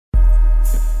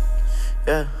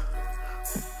Yeah.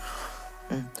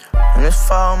 And it's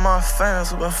for all my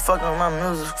fans who been fucking with my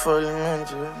music for the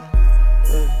minute.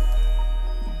 Yeah.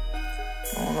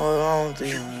 I don't know what's wrong with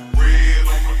you, man.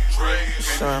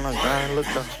 Shine like I ain't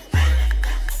looked up.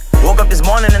 Woke up this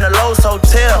morning in the Lowe's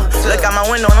Hotel. Look out my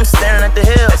window and I'm staring at the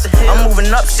hills. I'm moving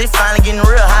up, shit finally getting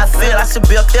real. How I feel, I should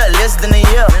be up there less than a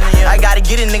year. I gotta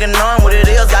get it, nigga, knowing what it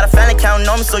is. Got a family counting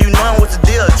on me, so you knowing what's the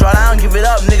deal. Try down, give it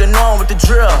up, nigga, knowing what the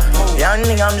drill. Young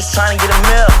nigga, I'm just trying to get a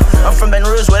meal. I'm from Baton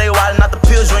Rouge, where they wildin' out the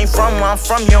pills. You ain't from where I'm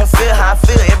from, you don't feel how I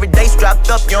feel. Every day strapped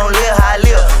up, you don't live how I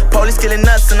live. Police killing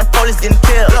us and the police getting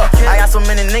killed. I got so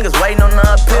many niggas waiting on the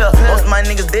appeal. Most of my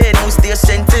niggas dead and we still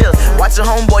shedding tears. Watch your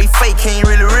homeboy fake, he ain't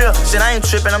really real. Shit, I ain't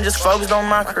tripping, I'm just focused on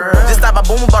my career. Just stop by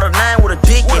Boom, bought a 9 with a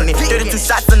dick in it. 32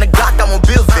 shots in the Glock, I'm a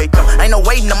bill victim. Ain't no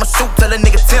waiting, I'ma shoot till a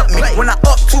nigga tempt me. When I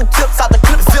up 2 tips out the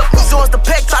clip, zip me. Show us the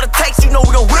pack, try to text, you know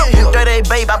we gon' whip you. 38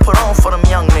 babe, I put on for them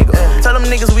young niggas. Tell them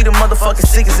niggas we the motherfucking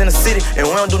sickest in the city, and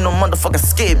we don't do no motherfucking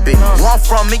skid, bitch. Where I'm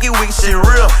from, make it wicked shit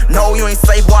real. No, you ain't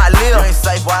safe where I live. You ain't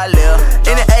safe where I live.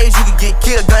 Any age you can get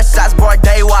killed, gunshots, broad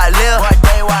day where I live.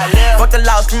 Fuck the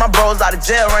laws, keep my bros out of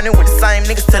jail, running with the same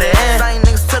niggas to the end.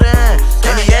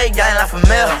 NBA gang like for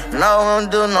mail. No, we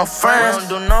don't do no friends.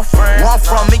 Where I'm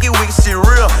from, make it wicked shit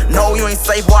real. No, you ain't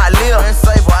safe where I live.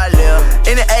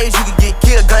 Any age you can get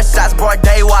killed, gunshots, broad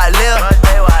day where I live.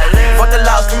 Fuck the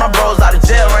laws, keep my bros out of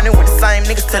jail, running with the same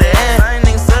niggas to the end.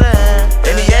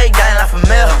 NBA gang like for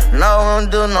mail. No, we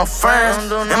don't do no friends.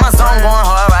 In my zone going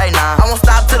hard right now. I won't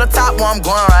stop to the top where I'm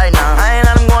going right now. I ain't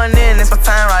nothing going in, it's my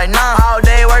time right now. All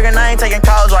day working, I ain't taking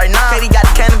calls right now. Katie got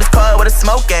the cannabis card with a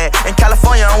smoke at. In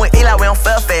California, I'm with Eli, we on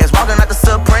Fairfax. Walking out the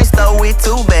Supreme store with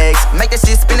 2 bags. Make that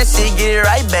shit spin that shit, get it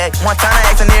right back. One time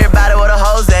I asking everybody where the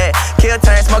hoes at. Kill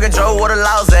turn, smoking drove, where the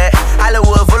laws at.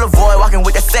 Hollywood, Boulevard, walking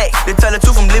with that sack. They tell the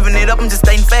truth, I'm living it up, I'm just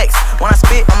stating facts. When I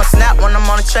spit, I'ma snap when I'm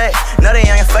on the track. No, they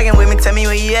ain't fucking with me, tell me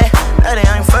where you at. No, they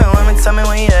ain't fucking with me, tell me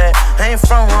where you at. I ain't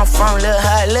from where I'm from, live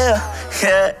how I live.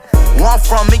 Yeah. Where I'm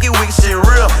from, make it wicked shit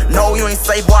real. No, you ain't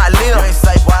safe where I live.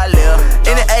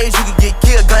 Any age you can get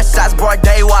killed, gunshots, broad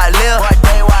day where I live.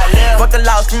 Fuck the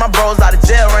laws, keep my bros out of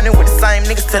jail, running with the same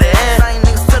niggas to the end.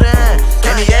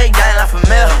 NBA gang like for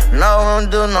mail. No, we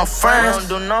don't do no friends.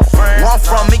 Where I'm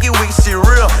from, make it wicked shit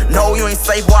real. No, you ain't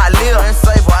safe where I live.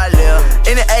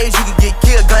 Any age you can get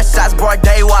killed, gunshots, broad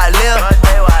day where I live.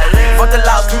 Fuck the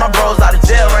laws, keep my bros out of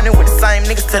jail, running with the same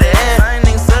niggas to the end.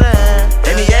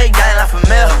 NBA gang like for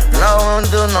mail. No, we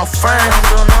don't do no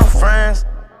friends.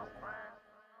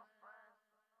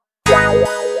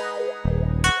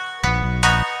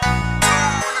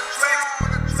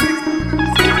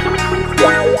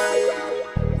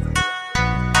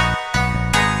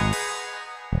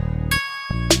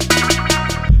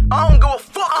 I don't give a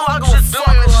fuck about just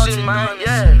doing this shit, man.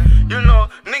 Yeah, you know,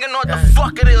 nigga know what the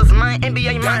fuck it is, man.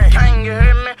 NBA, man, gang, you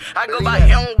hear me? I go by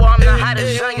Youngboy, I'm the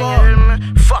hottest young, you hear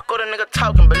me? Fuck what a nigga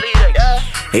talking, believe it, yeah.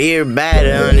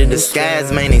 Everybody under the skies,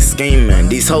 man, they scheming.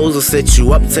 These hoes will set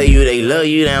you up, tell you they love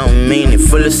you, they don't mean it.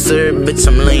 Full of syrup, bitch,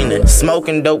 I'm leaning.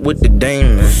 Smoking dope with the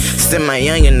demon. Still my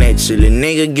youngin' naturally,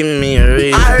 nigga, give me a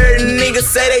reason. I heard a nigga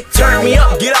say they turn me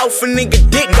up. Get off a nigga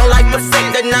dick, don't like the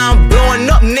fact that now I'm blowing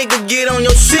up. Nigga, get on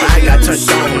your shit. I got turned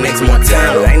on next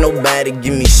Montana. Ain't nobody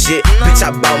give me shit. Bitch,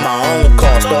 I bought my own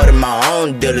car, started my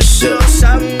own dealership.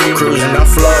 Cruising down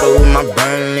Florida with my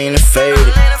burn lean and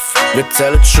faded. To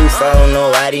tell the truth, I don't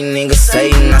know why these niggas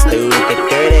hatin'. I stay with that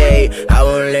 38. I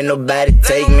won't let nobody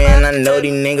take me, and I know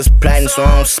these niggas plotting, so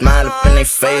I don't smile up in their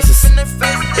faces.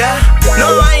 Yeah,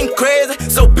 no, I ain't crazy,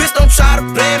 so bitch don't try to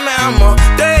play me. I'm a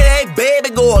 38, baby,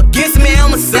 go against me,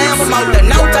 I'm a Sam. I'm out there,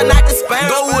 now I not the spam.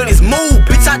 Go with his move,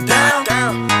 bitch, I down.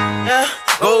 Yeah,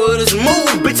 go with his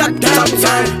move, bitch, I down.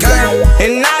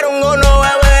 And I don't go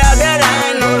nowhere without that,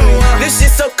 I ain't know me. This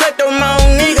shit so cutthroat, my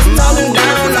own niggas talking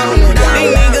down on me.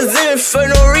 These niggas in it for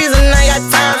no reason, I got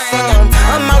time for them.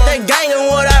 I'm out there gangin'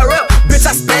 what I rep, bitch,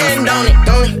 I stand on it.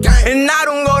 And I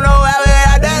don't go nowhere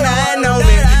without that, I know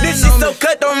me. This shit so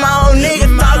cutthroat, my own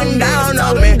niggas talking down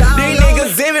on me. These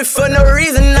niggas in it for no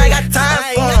reason, I got time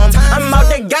for them. I'm out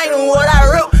there gangin' what I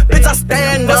rep, bitch, I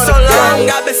stand on it. For so long,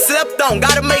 I been slept on,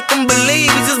 gotta make them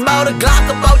believe. We just bought a Glock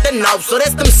about the north, so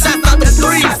that's them shots out the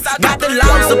threes. Got the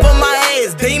logs up on my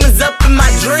ass, demons up in my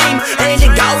dream. And the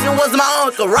Gaussian was my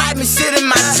uncle, riding shit in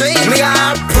my team. Nigga,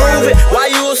 I prove it, why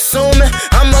you assuming?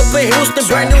 I'm up in Houston,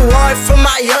 brand new Roy for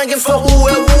my youngin', for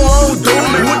whoever won't do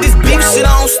me. With this beef shit,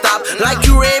 I don't stop, like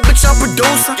you read, bitch, I'm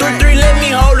producing. 3-3, let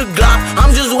me hold the Glock,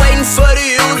 I'm just waiting for the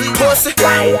use pussy.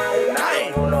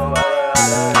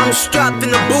 I'm strapped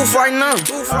in the booth right now.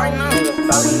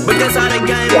 But that's how they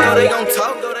game, how they gon'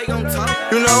 talk.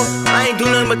 You know, I ain't do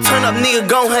nothing I'm a turn up nigga,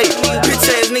 gon' hate. Bitch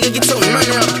ass nigga, get your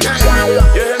money up. You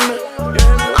hear me?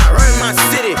 I run my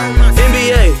city.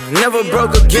 NBA, never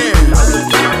broke again.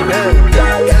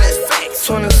 Yeah.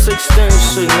 2016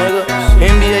 shit, nigga.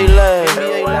 NBA live.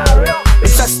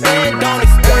 Bitch, I stand on it.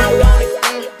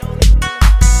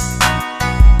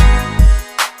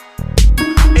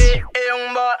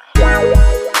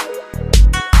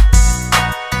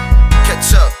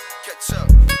 Catch up, catch up,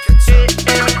 catch up.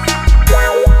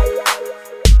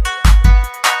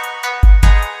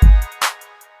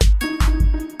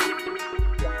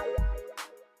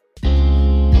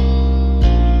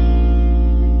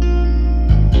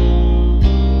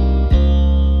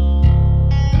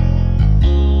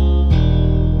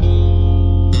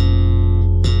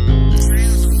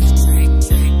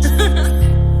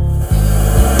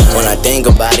 Think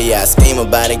about it, yeah, I scheme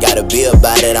about it. Gotta be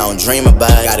about it, I don't dream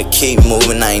about it. Gotta keep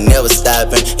moving, I ain't never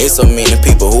stopping. It's so many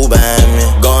people who behind me.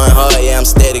 Going hard, yeah, I'm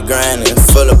steady grinding.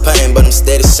 Full of pain, but I'm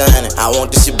steady shining. I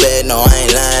want this shit bad, no, I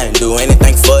ain't lying. Do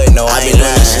anything for it, no, I ain't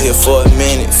lying. She here for a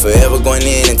minute, forever going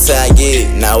in until I get it.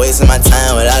 Not wasting my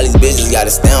time with all these bitches.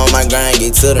 Gotta stay on my grind,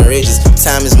 get to the riches.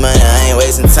 Time is money, I ain't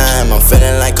wasting time. I'm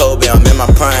feeling like Kobe, I'm in my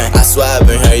prime. I swear I've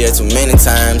been hurt yet too many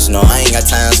times. No, I ain't got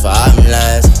times for all them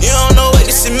lies. You don't know what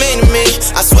this shit mean to me.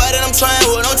 I swear that I'm trying,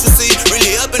 what don't you see?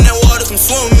 Really up in that water, come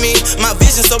swim with me. My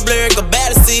vision so blurry, go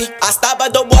bad to see. I stop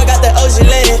by dope boy, got that ocean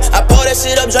lane. I pour that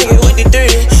shit up, drink it with the 3.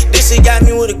 This shit got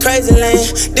me with a crazy lane.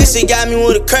 This shit got me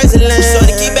with a crazy lane. So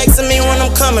they keep back to me when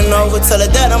I'm coming over. Tell her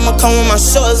that I'ma come when my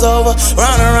show's over.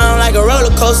 Round and round like a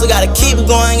roller coaster. Gotta keep it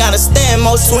going, gotta stand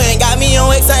most. You ain't got me on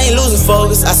X, I ain't losing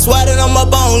focus. I swear that I'm up,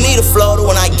 I don't need a floater.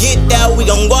 When I get there, we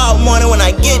gon' go out morning. When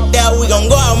I get there, we gon'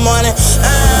 go out morning.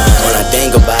 When I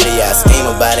think about it, yeah, I scheme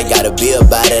about it. Gotta be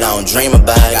about it, I don't dream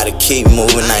about it. Gotta keep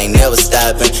moving, I ain't never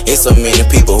stopping. It's so many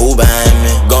people who behind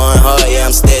me. Going hard, yeah,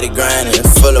 I'm steady grinding.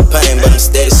 Full of pain, but I'm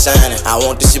steady shining. I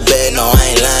want this shit bad, no, I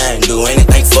ain't lying. Do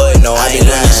anything for it, no, I ain't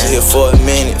lying. She here for a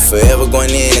minute, forever going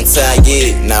in until I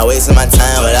get it. Not wasting my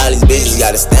time with all these bitches.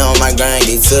 Gotta stay on my grind,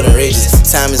 get to the riches.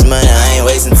 Time is money, I ain't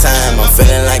wasting time. I'm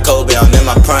feeling like Kobe, I'm in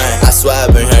my prime. I swear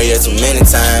I've been hurt yet too many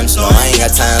times. No, I ain't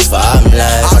got times for all them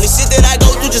lies. All this shit that I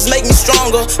go through just make me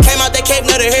stronger. Came out that cape,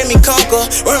 now to hear me conquer.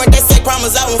 Run up that sack,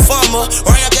 promise I won't fumble.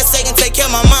 Run up that sack and take care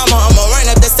of my mama. I'ma run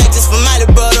up that sack just for my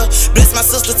little brother. Bless my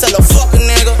sister, tell her fuck a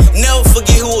nigga. Never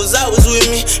forget who was always with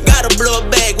me. Gotta blow a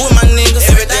bag with my niggas.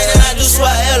 Everything that I do, so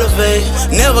I elevate.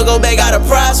 Never go back, gotta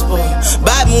prosper.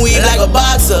 Biting weed like a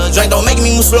boxer. Drink don't make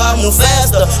me move slow, I move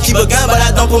faster. Keep a gun, but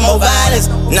I don't put more violence.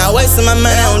 Not wasting my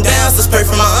money on downstairs. Pray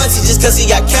for my auntie just cause he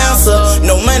got cancer.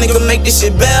 No money can make this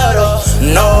shit better.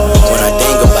 No. When I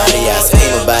think about it, yeah, I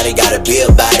scheme about it. Gotta be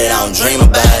about it, I don't dream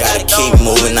about it. Gotta keep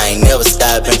moving, I ain't never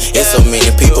stopping. It's so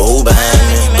many people who behind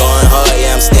me. Going hard,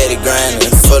 yeah, I'm steady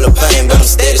grinding. Full of pain, but I'm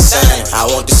steady shining. I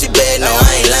want this shit bad, no,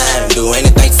 I ain't lying. Do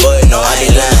anything for it, no, I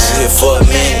ain't lying. She here for a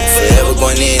minute, forever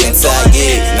going in until I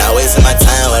get it. Not wasting my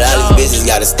time with all these bitches.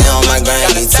 Gotta stay on my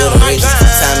grind, get to the riches.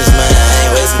 Time is money, I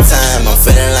ain't wasting time. I'm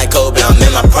feeling like Kobe, I'm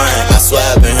in my prime. I swear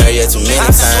I've been hurt yet too many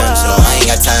times. No, I ain't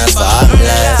got times for all them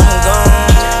lies.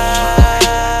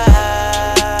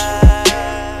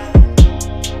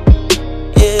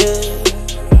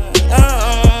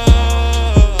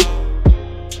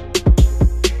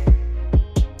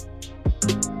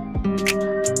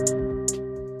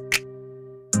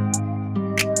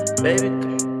 Baby,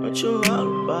 what you all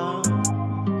about?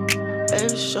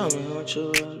 Baby, show me what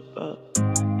you all about.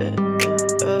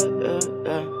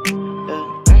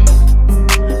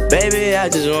 Baby, I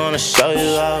just wanna show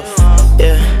you off.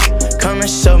 Yeah, come and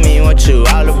show me what you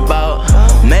all about.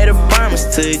 Made a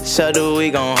promise to each other,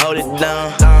 we gon' hold it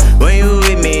down. When you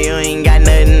with me, you ain't got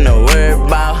nothing to worry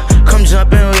about. Come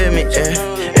jump in with me,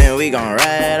 yeah, and we gon'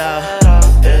 ride off.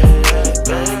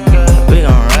 We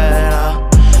gon' ride off.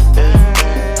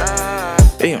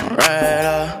 We gon' ride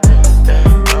off.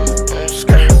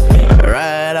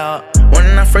 Ride off.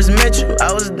 When I first met you,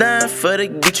 I was dying for to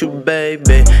get you,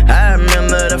 baby. I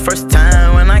remember the first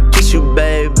time when I kissed you,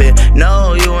 baby.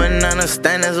 No, you wouldn't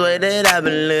understand this way that I've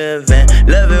been living.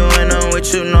 Love it when I'm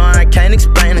with you, no, I can't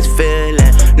explain this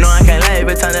feeling. No, I can't lie,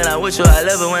 every time that I'm with you, I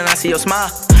love it when I see your smile.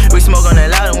 We smoke on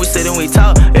that loud and we sit and we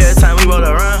talk. Every time we roll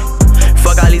around.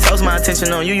 Fuck all these hoes, my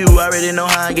attention on you, you already know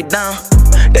how I get down.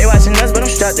 They watching us, but I'm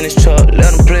strapped in this truck,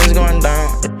 let them players going down.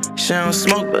 She don't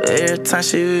smoke, but every time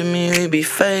she with me, we be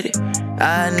faded.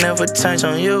 I never change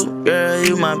on you, girl,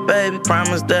 you my baby.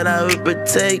 Promise that I would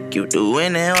protect you, do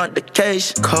any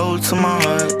altercation. Cold to my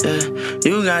heart, yeah,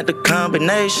 you got the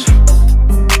combination.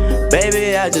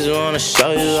 Baby, I just wanna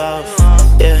show you off,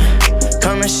 yeah.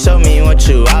 Come and show me what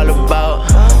you all about.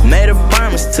 Made a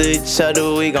promise to each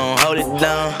other, we gon' hold it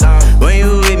down. When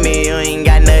you with me, you ain't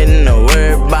got nothing to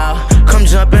worry about. Come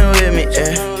jump in with me,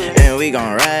 yeah, and we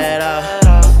gon' ride off.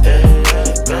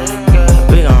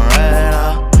 We gon' ride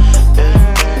off.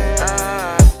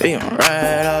 We gon'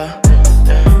 ride off.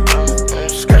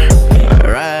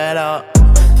 Ride off.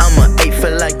 I'm a 8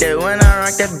 feel like that when I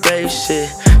rock that bass shit.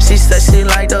 She said she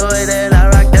like the way that I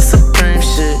rock that Supreme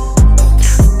shit.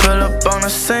 Pull up on the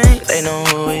scene, they know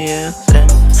who we is, yeah.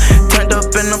 Turned up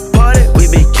in the party, we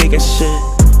be kicking shit.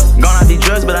 Gone out these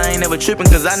drugs, but I ain't never tripping,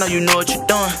 cause I know you know what you're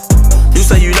doing. You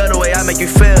say you love the way I make you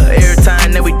feel every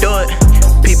time that we do it.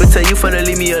 People tell you for to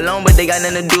leave me alone, but they got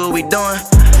nothing to do what we doing.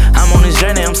 I'm on this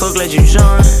journey, I'm so glad you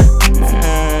joined.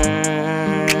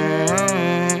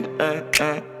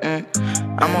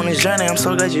 I'm on this journey, I'm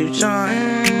so glad you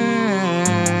joined.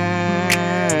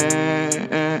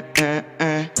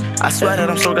 I swear that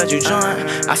I'm so glad you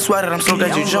joined. I swear that I'm so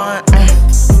glad you joined.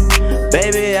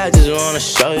 Baby, I just wanna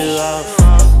show you off,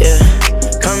 yeah.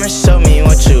 Come and show me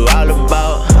what you all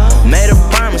about. Made a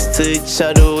promise to each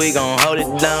other, we gon' hold it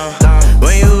down.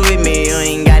 When you with me, you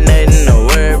ain't got nothing to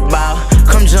worry about.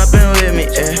 Come jump in with me,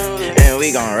 yeah, and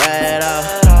we gon' ride off.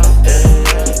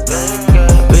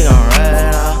 We gon'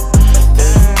 ride off.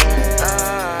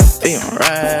 We gon'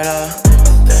 ride off.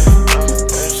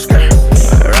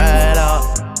 Ride off.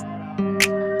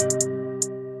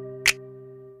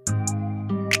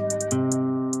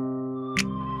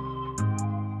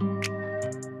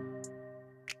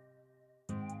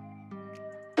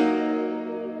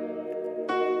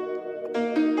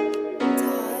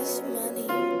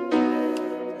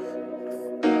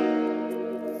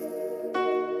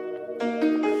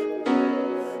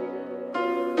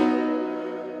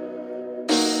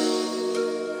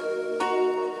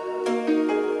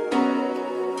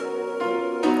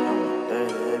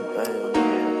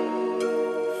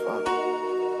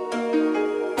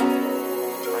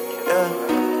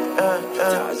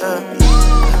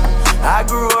 I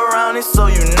grew around it, so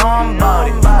you know I'm about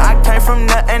it. I came from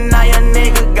nothing, now your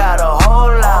nigga got a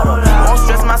whole lot of. Won't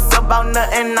stress myself about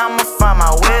nothing, I'ma find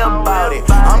my way about it.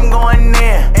 I'm going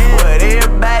in with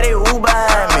everybody who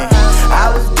behind me.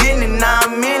 I was getting it, now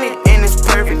I'm in it, and it's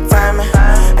perfect timing.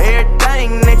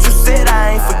 Everything that you said,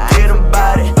 I ain't forget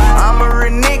about it. I'm a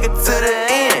real nigga to the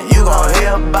end, you gon'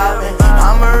 hear about me.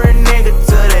 I'm a real nigga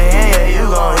to the end, yeah, you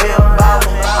gon' hear about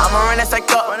me. I'ma run that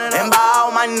sack up and buy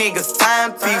all my niggas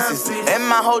timepieces. In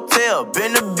my hotel,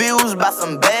 been abused by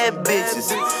some bad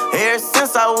bitches. Ever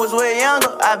since I was way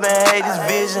younger, I've been hate this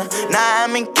vision. Now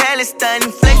I'm in Cali,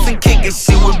 stunning, flexing, kicking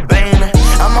shit with Banner.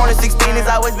 I'm only 16, it's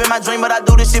always been my dream, but I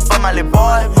do this shit for my little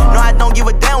boy. No, I don't give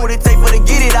a damn what it take for to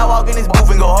get it. I walk in this booth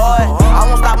and go hard. I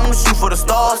won't stop, I'ma shoot for the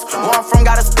stars. Where I'm from,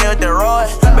 gotta stay with the road.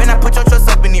 Better not put your trust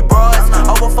up in these bras.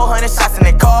 Over 400 shots in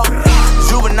that car.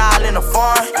 Juvenile in the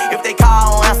farm. If they call, I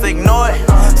don't answer, ignore it.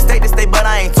 State to state, but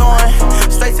I ain't torn.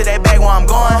 Straight to that bag where I'm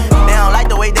going. They don't like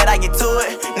the way that I get to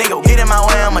it. Nigga, get in my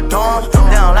way, I'm a dorm.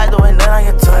 They don't like the way that I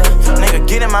get to it. Nigga,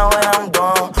 get in my way, I'm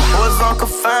dumb. Was on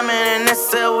confinement and that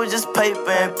cell was just paper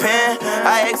and pen.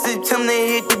 I asked him to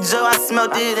hit the jail, I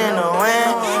smelt it in the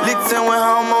wind. Lickton went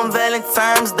home on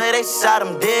Valentine's Day, they shot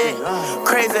him dead.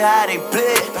 Crazy how they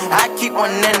play, I keep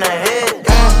one in the head.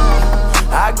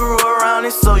 I grew around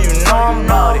it, so you know I'm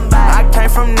about it. I came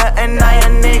from nothing, now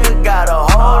your nigga got a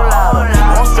whole lot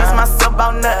of. Won't stress myself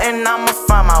about nothing, I'ma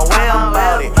find my way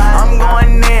about it. I'm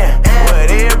going in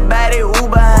with everybody who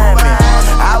behind me.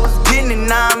 I was getting it,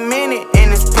 now I'm in it,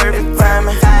 and it's perfect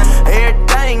timing.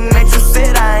 Everything that you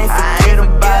said, I ain't forget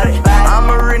about it. I'm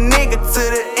a real nigga to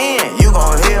the end, you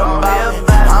gon' hear about it.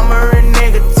 I'm a real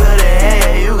nigga to the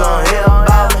end, you gon' hear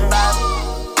about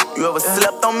it. You ever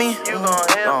slept on me? You gon'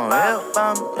 hear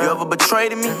about me. You ever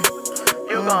betrayed me?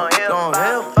 You gon' hear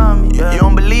about me. You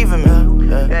don't believe in me?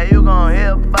 Yeah, you gon'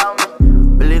 hear about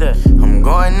me. Believe that. I'm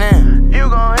going in. You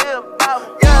gon' hear about me.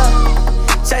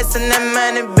 Yeah. Chasing that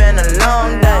money been a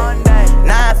long day.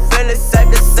 Now I feel it's safe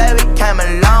to say we came a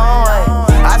long way.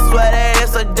 I swear that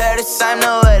it's a dirty shame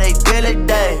the way they deal it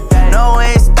day. No, we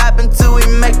ain't stopping till we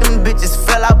make them bitches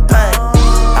feel our pain.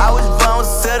 I was born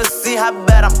with to see how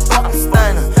bad I'm fucking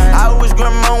stunning. I wish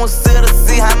grandma was to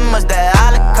see how much that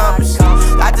I'll accomplish.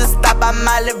 I just stopped by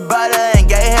my little brother and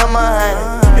gave him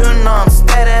 $100. You know I'm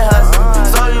steady hustling,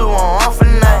 so you won't want for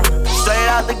nothing. Straight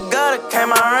out the gutter,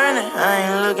 came out running, I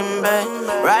ain't looking back.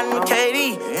 Riding with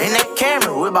KD in that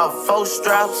camera, we about 4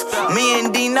 straps. Me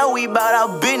and D know we about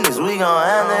our business, we gon'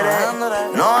 handle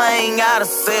that. No, I ain't gotta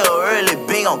sell early,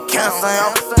 big on cancel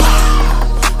him.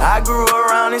 I grew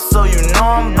around it, so you know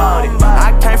I'm about it.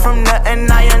 I came from nothing,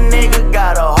 now your nigga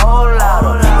got a whole lot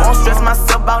of. Won't stress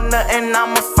myself about nothing,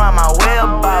 I'ma find my way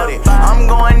about it. I'm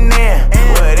going in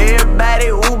with everybody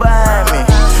who behind me.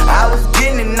 I was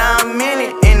getting it, now I'm in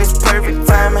it, and it's perfect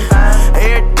timing.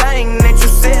 Everything that you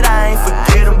said, I ain't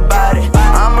forget about it.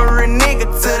 I'm a real nigga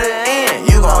to the end,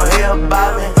 you gon' hear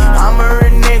about me. I'm a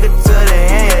real nigga to the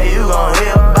end, yeah, you gon'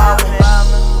 hear about me.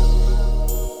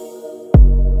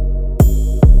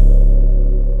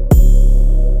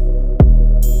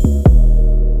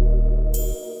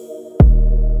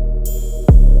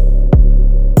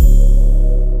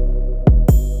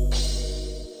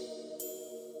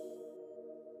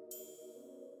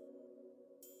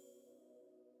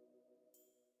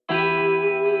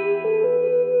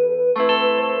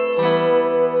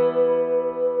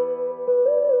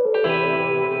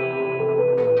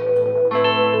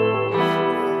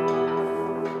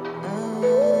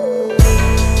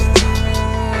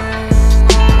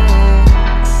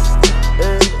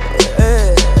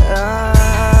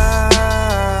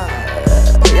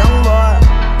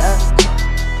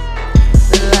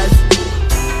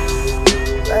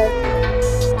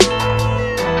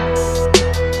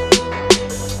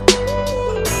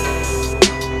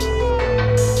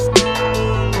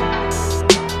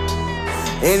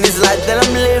 In this life that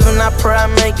I'm living, I pray I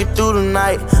make it through the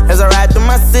night. As I ride through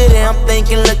my city, I'm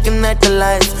thinking, looking at the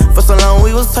lights. For so long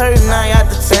we was hurting, I got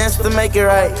the chance to make it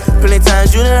right. Plenty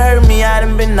times you done hurt me, I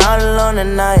done been all alone at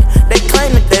night. They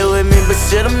claim that they with me, but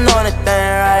shit, I'm knowing that they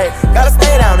ain't right. Gotta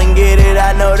stay down and get it,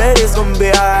 I know that it's gonna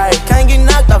be alright. Can't get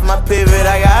knocked off my pivot,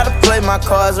 I gotta play my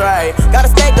cards right. Gotta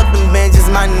stack up them benches,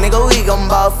 my nigga, we gon'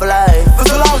 ball for life. For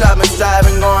so long I've been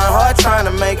striving, going hard, trying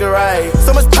to make it right.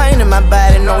 So much pain in my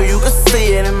body, know you can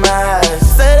see it in my eyes.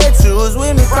 Say that you was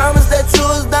with me, promise that you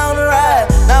was down to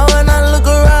ride. Now when I look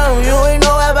around, you ain't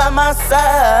nowhere by my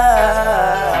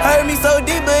side. Hurt me so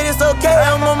deep, but it's okay,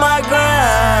 I'm on my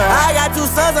grind. I got 2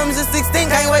 sons, I'm just 16,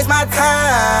 can't waste my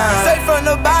time. Straight from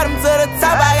the bottom to the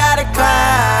top, I gotta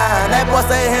climb. That boy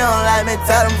say he don't like me,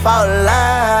 tell him fall the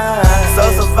line. So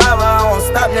survivor, I won't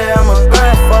stop, yeah, I'ma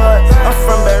grind for it. I'm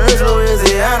from Baton Rouge,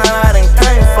 Louisiana, I done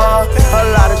came for it. A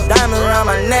lot of diamonds around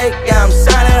my neck, yeah, I'm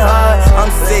shining hard.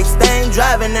 I'm 16,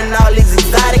 driving in all these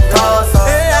exotic cars.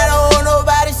 And I don't want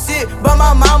nobody shit but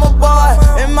my mama, boy,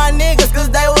 and my niggas, cause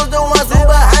they was the ones who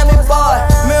behind me, boy.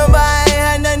 Remember, I ain't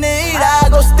had nothing to eat, I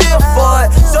go steal for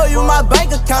it. Show you my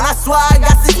bank account, I swear I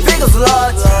got 6 figures,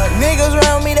 Lord. Niggas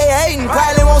around me, they hating,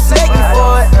 probably won't snake me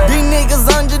for it. These niggas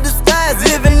under the skies,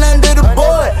 living under the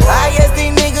board. I guess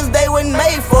these niggas, they wasn't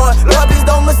made for it. Lord, please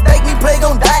don't mistake me, play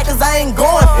gon' die, cause I ain't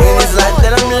going for it. In this life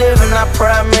that I'm living, I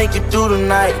pray I make it through the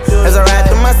night. As I ride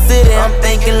through my city, I'm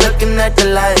thinking, looking at the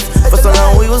lights. For so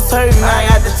long we was hurting, I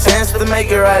got the chance to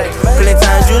make it right. Plenty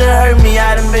times you done hurt me,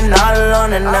 I done been all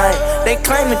alone at night. They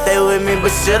claim that they with me,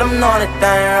 but shit, I'm knowing that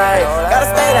they ain't right. Gotta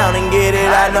stay down and get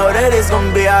it, I know that it's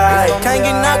gonna be alright. Can't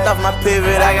get knocked off my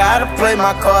pivot, I gotta play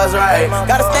my cards right.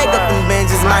 Gotta stack up them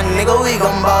benches, my nigga, we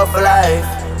gon' ball for life.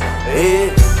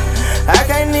 Yeah. I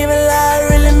can't even lie, I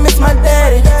really miss my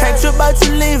daddy. Can't trip about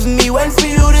you leaving me, waiting for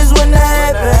you, this wouldn't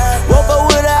happen. Woke up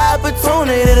with an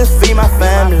opportunity to feed my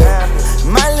family.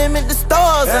 My limit the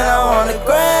stars and I wanna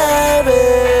grab it.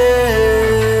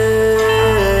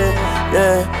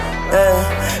 Yeah,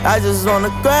 yeah, I just wanna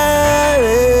grab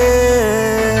it.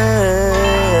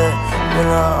 You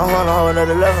know, I wanna hold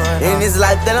another level right now. In this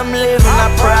life that I'm living, I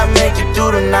pray I make it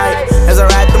through the night. As I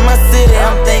ride through my city,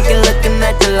 I'm thinking, looking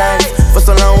at the lights. For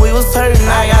so long we was hurting,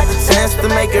 I got the chance to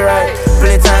make it right.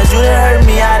 Plenty times you done hurt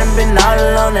me, I done been all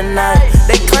alone at night.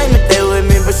 They claim that they with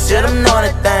me, but shit, I'm knowing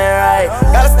that they ain't right.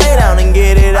 Gotta stay down and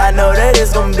get it, I know that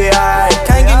it's gonna be alright.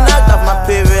 Can't get knocked off my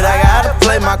pivot, I gotta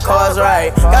play my cards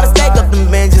right. Gotta stack up them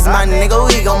benches, my nigga,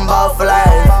 we gon' ball for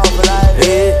life.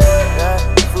 Yeah.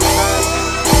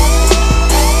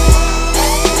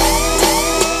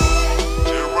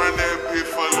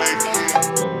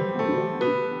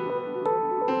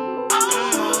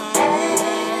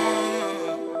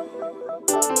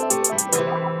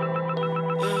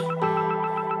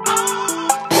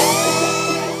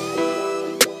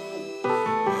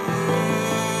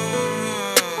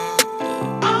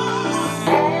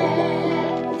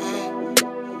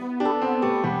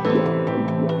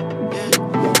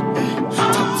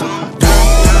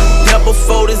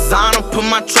 Put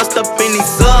my trust up in these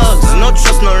slugs, no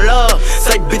trust, no love.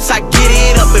 Say, bitch, I get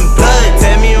it up in blood.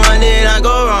 Tell me, what did I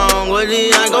go wrong? What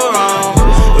did I go wrong?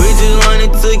 We just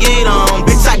wanted to get on.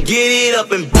 Bitch, I get it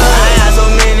up in blood. I had so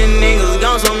many niggas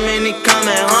gone, so many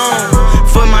coming home.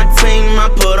 For my team, I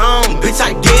put on. Bitch,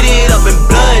 I get it up in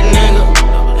blood,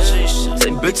 nigga.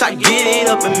 Say, bitch, bitch, I get it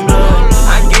up in blood.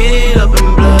 I get it up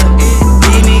in blood.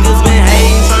 These niggas been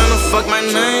hating, tryna fuck my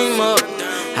name up.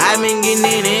 I been getting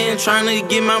it in, tryna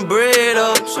get my bread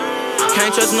up.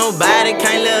 Can't trust nobody,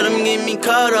 can't let them get me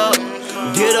caught up.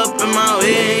 Get up in my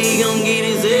way, he gon' get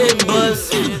his head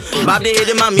bust. Bob the head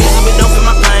in my music, but don't feel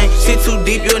my pain. Shit too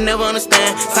deep, you'll never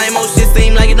understand. Same old shit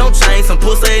seem like it don't change. Some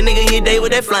pussy nigga here day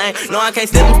with that flame. No, I can't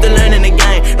step, I'm still learning the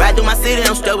game. Ride through my city,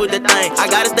 I'm stuck with the thing. I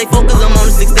gotta stay focused, I'm on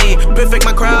the 16. Perfect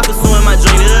my crowd, pursuing my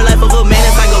dream. Live the life of a man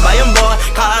as I go by him, boy.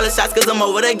 Call all the shots cause I'm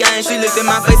over the game. She looked in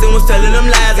my face and was telling them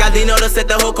lies. Got Dino to set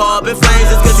the whole car up in flames.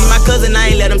 Just cause he my cousin,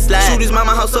 I ain't let him slide. Shoot his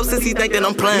mama house up since he think that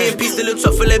I'm playing. Me and P still a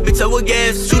truck, fill that bitch up with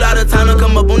gas. Shoot out of time to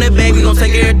come up on that bag. We gon'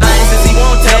 take everything since he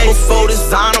won't tag. Before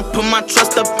designer, put my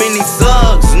trust up in these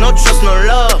thugs. No trust, no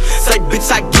love. Say,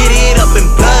 bitch, I get it up in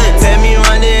blood. Tell me,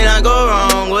 what did I go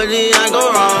wrong? What did I go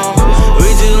wrong? We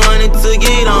just wanted to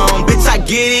get on. Bitch, I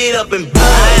get it up in blood.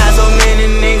 I got so many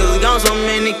niggas gone, so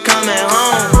many coming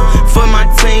home. For my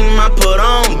team, I put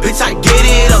on. Bitch, I get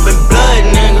it up in blood,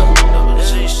 nigga.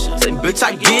 Say, bitch,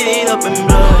 I get it up in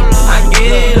blood. I get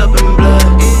it up in blood.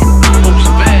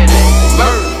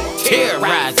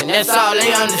 Terrorizing, that's all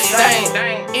they understand.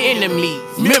 Enemies,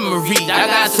 memories, I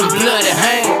got some blood to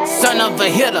hang. Son of a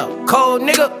hitter, cold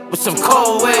nigga with some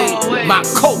cold ways. My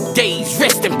cold days,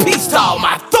 rest in peace to all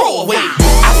my throwaways.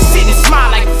 I sit and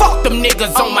smile like fuck them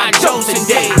niggas on my chosen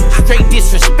day. Straight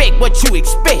disrespect, what you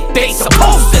expect, they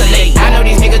supposed to lay. I know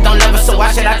these niggas don't love us, so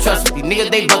why should I trust them? These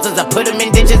niggas, they buzzers, I put them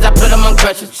in ditches, I put them on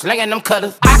crutches. Slinging them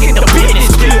cutters, I get the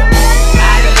business clear.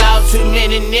 Too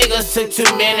many niggas took too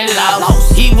many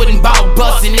losses. He wouldn't ball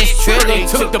bustin' this trigger,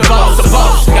 took the balls to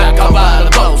boss. Got caught by the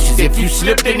boss. If you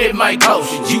slipped, then it might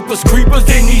cost you. Jeepers creepers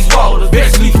in these waters.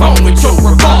 Best leave home with your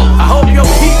revolver. I hope your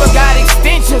people got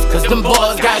extensions, cause them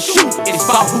boys got shoot. It's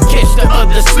about who catch the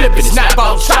other slippin'. It's not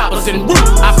about choppers and root.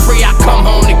 I pray I come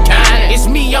home to kind. It's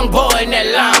me, young boy in that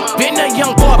line. Been a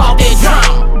young boy about that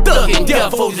drum. Thug and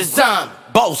devil design.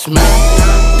 Boss man.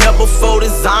 Devil for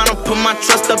designer, put my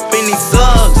trust up in these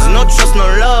thugs. No trust, no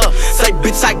love. Say,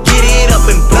 bitch, I get it up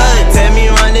in blood. Tell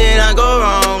me, what did I go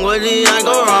wrong? What did I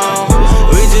go wrong?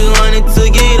 We just wanted to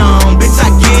get on. Bitch, I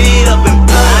get it up in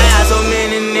blood. I got so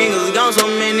many niggas gone, so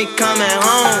many coming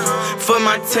home. For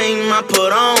my team, I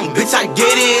put on. Bitch, I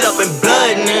get it up in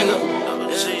blood, nigga.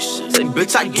 Say,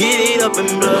 bitch, I get it up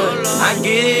in blood. I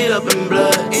get it up in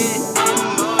blood.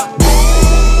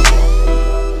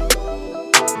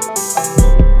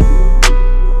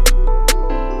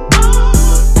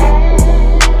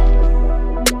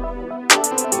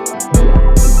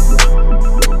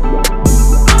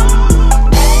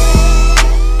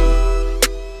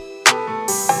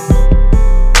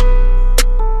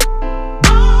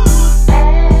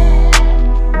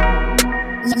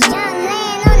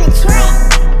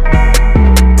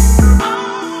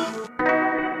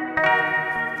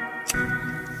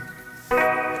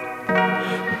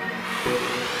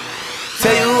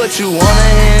 What you wanna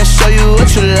hear and show you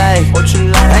what you like.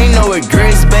 Ain't no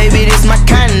regrets, baby, this my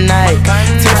kind of night.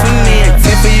 10 for me and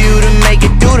 10 for you to make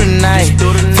it through the night.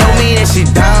 Told me that she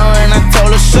down and I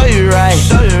told her show you right.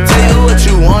 Tell you what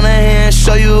you wanna hear and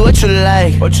show you what you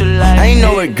like. Ain't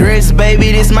no regrets,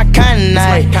 baby, this my kind of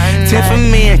night. 10 for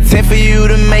me and 10 for you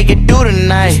to make it through the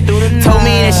night. Told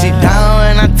me that she down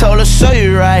and I told her show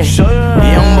you right.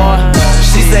 Young boy,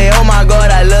 she say, oh my God,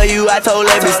 I love you. I told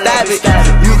her, bitch, stop it.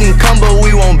 You can come, but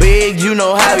we won't big, you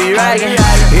know how we rockin'.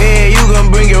 Yeah, you gon'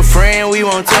 bring your friend, we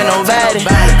won't tell nobody.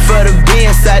 For the be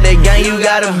inside that gang, you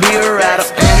gotta be a rider.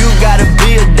 You gotta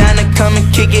be a down to come and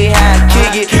kick it how I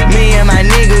kick it. Me and my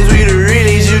niggas, we the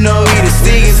realest, you know we the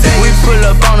sickest. We pull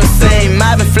up on the same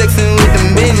mob and flexin' with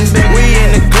them bitches. We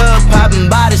in the club, poppin'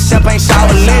 bottles, champagne,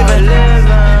 shower, living.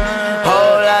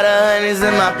 Whole lot of honeys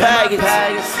in my package.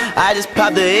 I just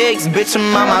popped the eggs, bitch,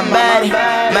 I'm on my body.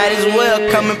 Might as well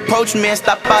come approach me and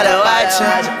stop out and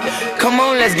watchin'. Come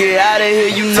on, let's get out of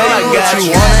here, you know I got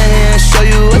you. Wanna hear and show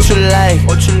you what you like.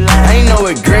 Ain't no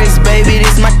regrets, baby,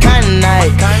 this my kind of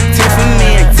night. 10 for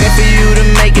me and 10 for you to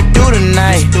make it through the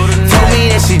night. Told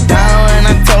me that she down and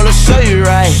I told her show you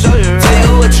right. Tell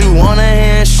you what you wanna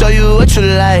hear and show you what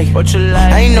you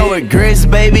like. Ain't no regrets,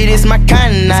 baby, this my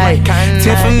kind of night. 10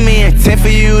 for me and 10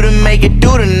 for you to make it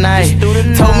through the night.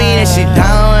 Told me that she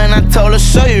down and I told her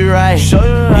show you right.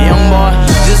 Young boy,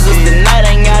 just look the night,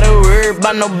 ain't gotta worry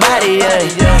about nobody, yeah.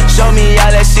 Show me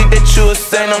all that shit that you was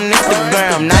saying on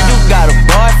Instagram. Now you got a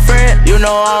boyfriend, you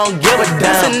know I don't give a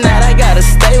damn. Tonight I gotta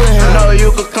stay with him, know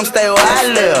you could come stay where I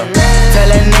live. Tell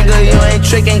that nigga you ain't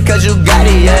trickin' cause you got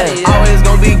it, yeah. Always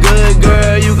gonna be good,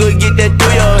 girl, you could get that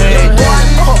through your head. Boy, I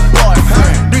know her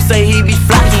boyfriend, 3 say he be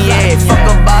flocking, yeah. Fuck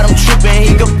about him trippin'. poppin',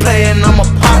 he can play and I'ma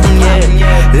pop him,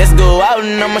 yeah. Let's go out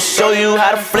and I'ma show you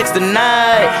how to flex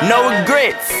tonight. No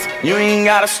regrets, you ain't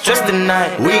gotta stress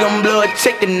tonight. We gon' blow a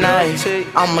check tonight.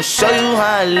 I'ma show you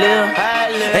how I live,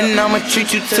 and I'ma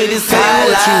treat you to this high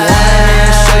life.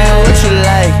 What you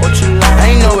want and show you what you like.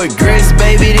 Ain't no regrets,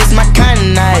 baby, this my kind of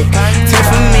night. 10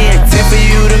 for me and 10 for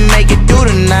you to make it through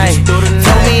the night.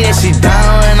 Told me that she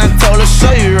down and I told her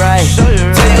show you right.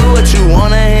 Tell you what you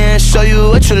wanna hear and show you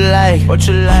what you like.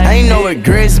 Ain't no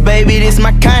regrets, baby, this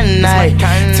my kind of night.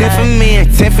 10 for me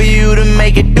and 10 for you to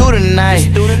make it through the night.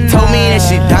 Told me that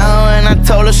she down and I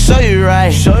told her show you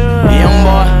right.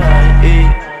 Youngboy.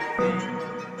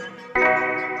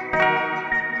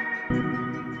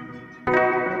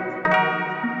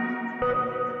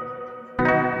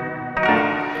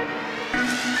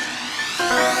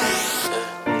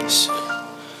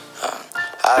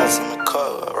 I was in the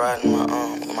car riding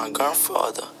with my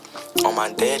grandfather on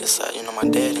my daddy's side. You know, my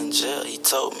dad in jail. He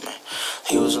told me,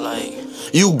 he was like,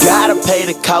 you gotta pay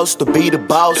the cost to be the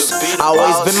boss.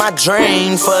 Always been my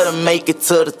dream for to make it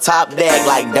to the top. They act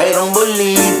like they don't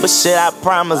believe, but shit, I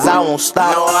promise I won't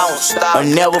stop. no, I won't stop. I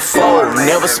never fold,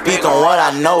 never speak on what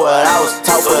I know. What I was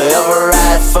taught, forever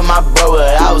ride for my bro.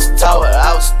 What I was taught,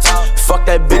 fuck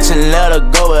that bitch and let her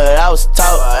go. What I was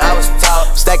taught,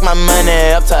 stack my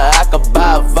money up till I could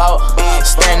buy a vault.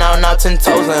 Stand on 10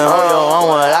 toes and hold your own.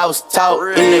 What I was taught,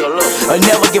 I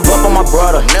never give up on my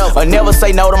brother. I never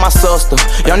say no to my sister.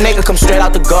 Young nigga come straight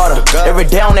out the gutter. Every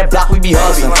day on that block we be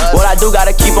hustling. What I do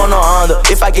gotta keep on the under.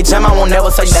 If I get jammed I won't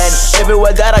never say nothing.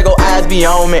 Everywhere that I go eyes be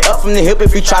on me. Up from the hip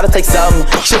if you try to take something.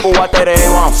 Triple walk that ain't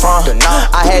where I'm from.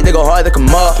 I had to go hard to come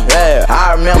up, yeah.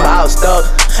 I remember I was stuck.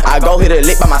 I go hit a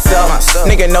lick by myself.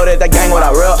 Nigga know that gang what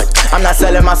I rep. I'm not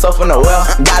selling myself for no well.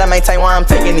 Gotta maintain why I'm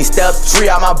taking these steps. Free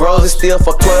out my bros and still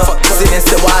fuck 12. Sit and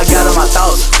sit while I gather my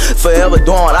thoughts. Forever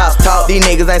doing what I was taught. These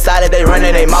niggas ain't solid, they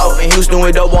running they mouth. In Houston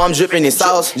with dope, boy, I'm dripping in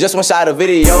sauce. Just one shot of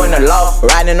video in the loft.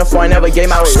 Riding in the front, never gave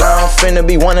my return. Finna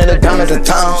be one of the diamonds in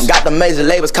town. Got the major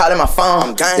labels calling my phone.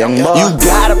 You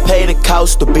gotta pay the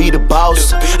cost to be the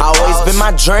boss. Always been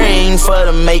my dream for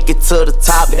to make it to the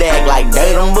top. They act like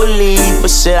they don't believe,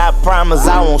 but shit, I promise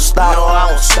I won't stop.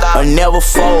 I never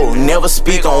fold, never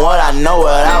speak on what I know.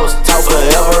 What I was taught,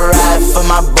 forever ride for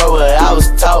my bro. What I was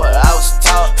taught,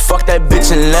 fuck that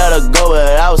bitch and let her go. What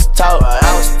I was taught,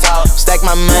 stack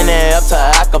my money up till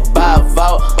I could buy a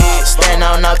vault. Stand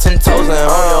on 10 toes and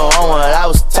hold your own. What I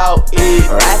was taught,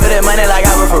 ride for that money like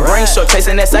I work for brain short.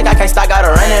 Chasing that sack, I can't stop, gotta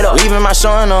run it up. Leaving my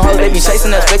show and the hoes, they be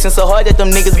chasing us. Flexing so hard that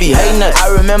them niggas be hating us. I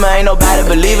remember ain't nobody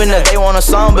believing us. They want a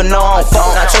song, but no, I don't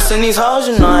fuck. Not trusting these hoes,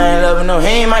 you know I ain't loving them.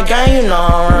 He ain't my gang, you know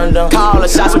I run them. Call the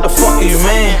shots, what the fuck are you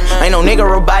mean? Ain't no nigga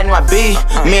roboting my beat.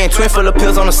 Me and Twin full of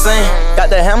pills on the scene. Got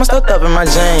that hammer stuck up in my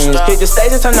jeans. Hit the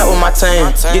stage and turn up with my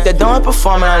team. Get that done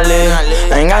performing, I live.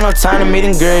 I ain't got no time to meet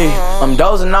and greet. I'm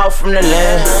dozing off from the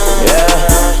land,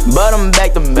 yeah. But I'm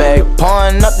back to back,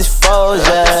 pouring up these foes,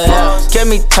 yeah. Kept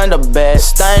me turned up bad,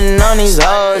 stunting on these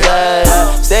hoes,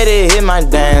 yeah. Steady hit my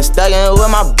dance, stuck in with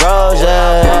my bros,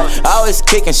 yeah. Always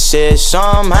kicking shit, show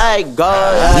 'em how it goes,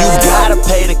 yeah. You gotta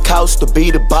pay the cost to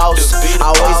be the boss.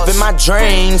 Always been my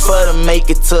dream for to make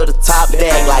it to the top. They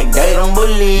act like they don't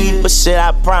believe, but shit,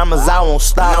 I promise I won't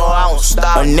stop.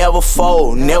 I never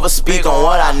fold, never speak on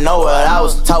what I know. What I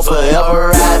was taught, forever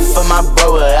ride for my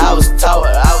bro. What I was taught,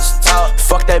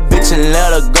 fuck that bitch and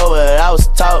let her go. What I was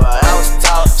taught,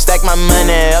 stack my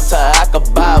money up till I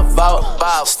could buy a vault.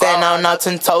 Stand on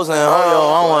 10 toes and hold your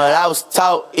own. What I was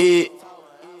taught,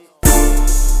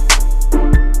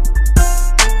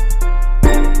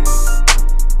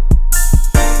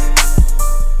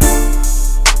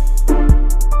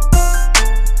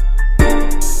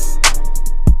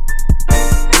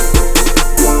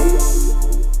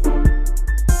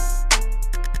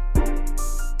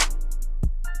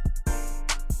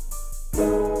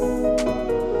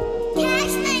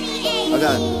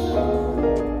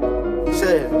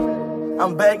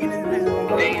 I'm back in this bitch.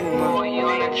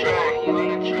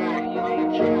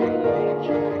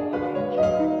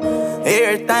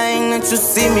 Everything that you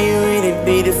see me with, it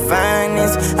be the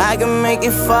finest. I can make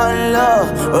it fall in love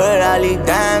with all these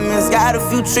diamonds. Got a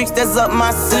few tricks that's up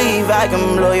my sleeve I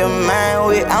can blow your mind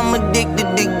with. I'm addicted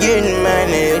to getting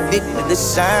money, addicted to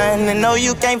shining. No,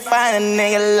 you can't find a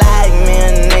nigga like me, a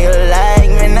nigga like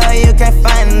me. No, you can't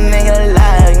find a nigga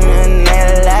like me, a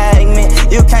nigga like me.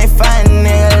 You can't find a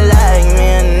nigga like me,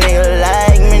 a nigga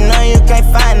like me. No, you can't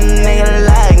find a nigga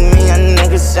like me, a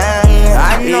nigga shining.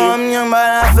 I know I'm young, but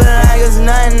I feel like it's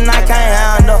nothing I can't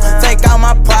handle. Take all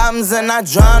my problems diamonds and I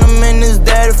drown them in this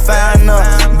dirty fountain.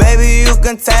 Baby, you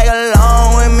can tag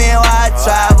along with me while I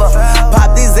travel.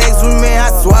 Pop these eggs with me,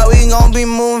 I swear we gon' be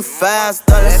moving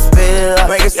faster. Let's speed it up.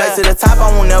 Make it straight to the top,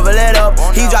 I won't never let up.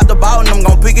 He dropped the ball and I'm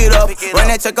gon' pick it up. Run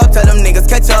that check up, tell them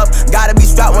niggas catch up. Gotta be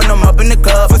strapped when I'm up in the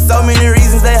club. For so many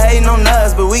reasons they hating on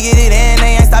us, but we get it in,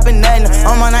 they ain't stopping nothing.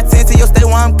 I'm on that 10 till you stay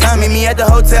where I'm coming. Me at the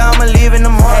hotel, I'ma leave in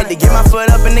the morning. Had to get my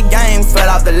foot up in the game, fell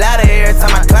off the ladder every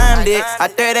time I climbed it. I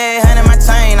 3800 my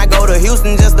chain, I go to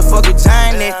Houston just to fuck with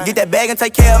China. Get that bag and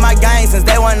take care of my gang, since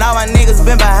day one all my niggas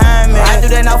been behind me. I do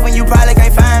that enough when you probably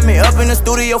can't find me. Up in the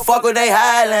studio, fuck with they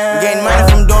highland. Getting money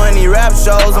from doing these rap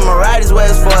shows, I'ma ride this way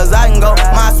as far as I can go.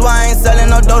 My swear I ain't selling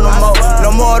no dough no more.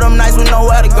 No more of them nights with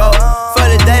nowhere to go. For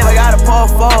the day, I got a pour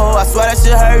four. I swear that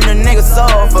shit hurtin' a nigga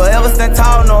soul. Forever stand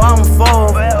tall, no I'm a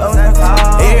fool.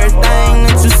 Everything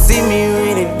that you see me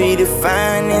really be the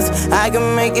finest. I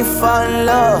can make it fall in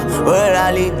love with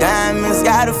all these diamonds.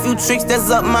 Got a few tricks that's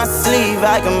up my sleeve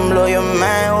I can blow your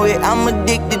mind with. I'm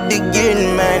addicted to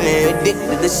getting money,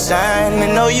 addicted to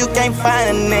shining. No, you can't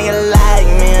find a nigga like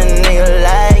me, a nigga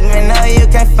like me. No, you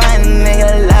can't find a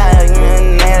nigga like me, a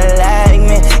nigga like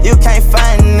me. You can't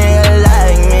find a nigga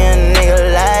like me, a nigga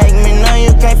like me. No,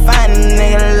 you can't find a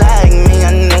nigga like me,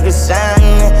 a nigga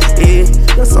shining. Yeah.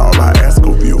 That's all I ask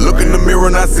of you. Look in the mirror,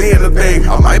 not seeing a thing.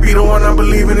 I might be the one not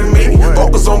believing in me.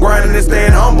 Focus on grinding and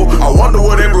staying humble. I wonder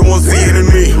what everyone's seeing in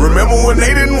me. Remember when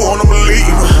they didn't want to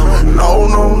believe? No,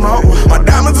 no, no. My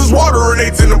diamonds is water and they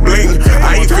tend to bling.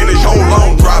 I ain't finished, hold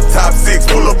on. Drop top 6,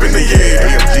 pull up in the air.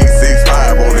 AMG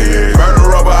 6'5" on the air. Burning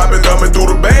rubber, I've been thumbing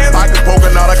through the bands. I just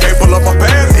poking out, I can't pull up my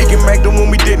pants. He can make them when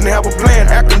we didn't have a plan.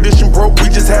 Air condition broke, we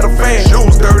just had a fan.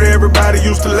 Shoes dirty, everybody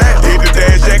used to laugh. Hit the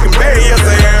dash, Jack and bad, yes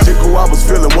I am. Chick who I was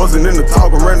feeling wasn't in the talk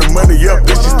and ran the money up.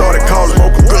 Then she started calling,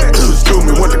 smoking good. Excuse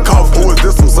me, went to cough. Who is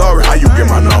this? I'm sorry. How you get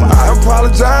my number? I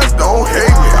apologize, don't hate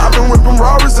me. I've been whipping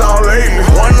Robbers all lately.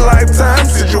 One lifetime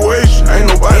situation. Ain't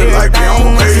nobody like me.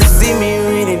 I'm a you see me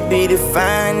really be the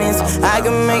finest. I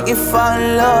can make it fall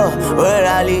in love with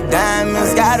all these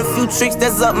diamonds. Got a few tricks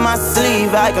that's up my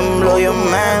sleeve I can blow your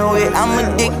mind with. I'm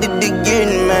addicted to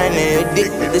getting money,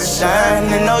 addicted to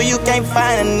shining. No, you can't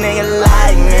find a nigga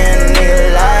like me, a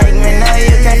nigga like me. No,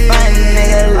 you can't find a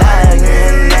nigga like me,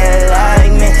 a nigga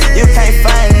like me. You can't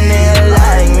find a nigga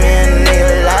like me, a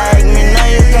nigga like me. No,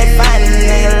 you can't find a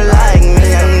nigga like me,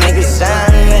 a nigga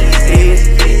shining.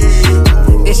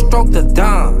 It's stroke the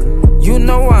dawn, you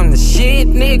know I'm the shit,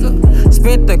 nigga.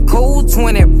 Spent the cool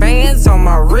 20 bands on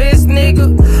my wrist,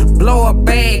 nigga. Blow a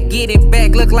bag, get it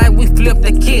back, look like we flipped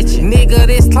the kitchen. Nigga,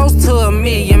 this close to $1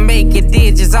 million, make your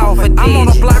digits off a digit. I'm on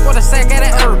the block with a sack of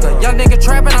that Urka. Young nigga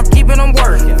trapping, I'm keeping them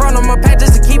working. Front of my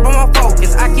patches to keep them on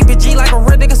focus. I keep it G like a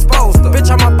real nigga supposed to.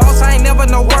 Bitch, I'm a boss, I ain't never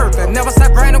no worker. Never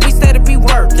stop grinding, we steady be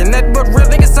working. That but real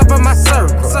niggas up in my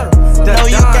circle. No,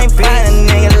 you can't find a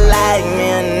nigga like me,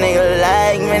 a nigga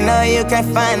like me. No, you can't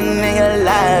find a nigga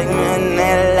like me, a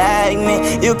nigga like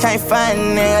me. You can't find a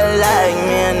nigga like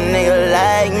me, a nigga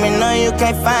like me. No, you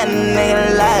can't find a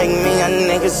nigga like me, a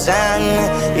nigga shining.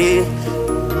 Yeah.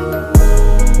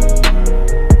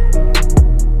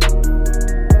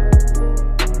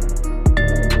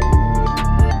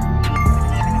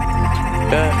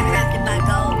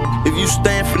 If you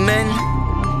stand for nothing,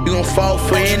 you gon' fall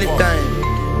for anything.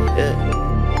 Yeah.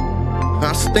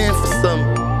 I stand for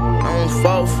something, I don't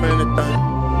fall for anything.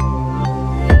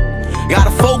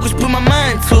 Gotta focus, put my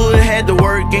mind to it. Had to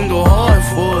work and go hard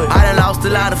for it. I done lost a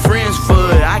lot of friends for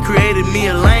it. I created me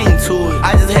a lane to it.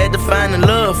 I just had to find the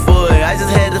love for it. I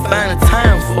just had to find the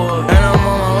time for it. And I'm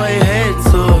on my way head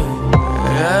to it.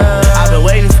 Yeah. I've been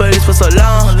waiting for this for so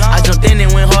long. I jumped in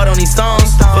and went hard on these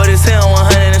songs. For this hell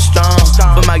 100 and strong.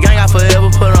 For my gang I forever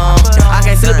put on. I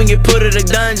can't slip and get put in the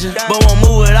dungeon, but won't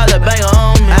move without the banger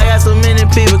on me. I got so many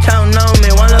people counting on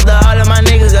me. One of all of my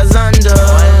niggas got under.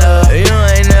 You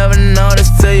ain't never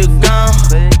noticed till you gone.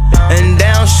 And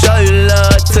they don't show you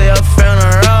love till your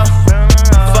funeral.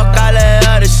 Fuck all that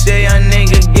other shit, young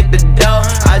nigga, get the dough.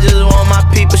 I just want my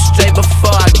people straight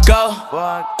before I go.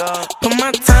 Put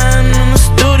my time in the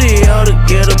studio to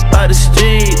get up out the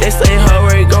street. They say hard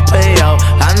work gon' pay off.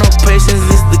 I know patience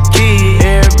is the key.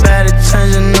 Everybody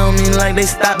changing on me like they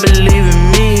stop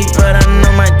believing me. But I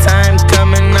know my time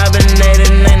coming, I've been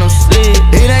waiting, ain't no sleep.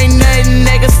 It ain't nothing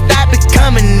that can stop it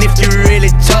coming. If you really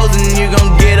chosen, you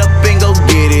gon' get up and go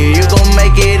get it. You gon'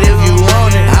 make it if you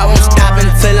want it. I won't stop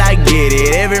until I get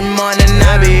it. Every morning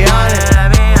I be on it.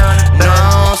 No,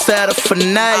 I don't settle for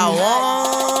nothing. I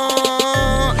want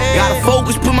Gotta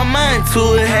focus, put my mind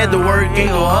to it. Had to work and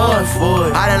go hard for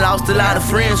it. I done lost a lot of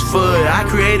friends for it. I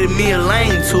created me a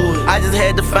lane to it. I just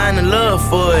had to find the love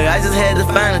for it. I just had to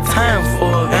find the time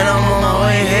for it. And I'm on my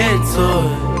way head to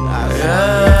it.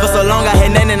 Yeah. For so long I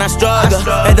had nothing and I struggled.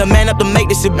 Had to man up to make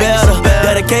this shit better.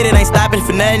 Dedicated, ain't stopping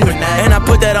for nothing. And I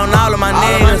put that on all of my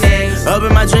niggas. Up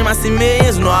in my dream I see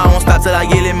millions. No, I won't stop till I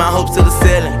get lit, my hopes to the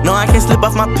ceiling. No, I can't slip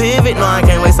off my pivot. No, I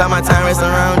can't waste all my time racing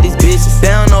around with these bitches. They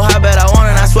don't know how bad I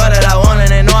want it, I swear that I want it.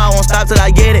 They know I won't stop till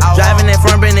I get it. Driving in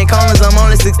front, bending corners, I'm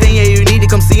only 16, yeah, you need to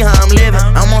come see how I'm living.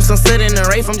 I'm on some sitting and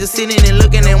Rafe, I'm just sitting and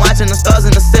looking and watching the stars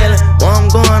in the ceiling. Where I'm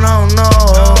going, I don't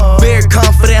know. Very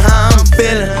confident how I'm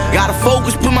feeling. Gotta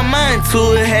focus, put my mind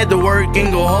to it. Had to work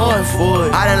and go hard for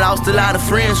it. I done lost a lot of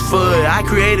friends for it. I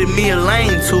created me a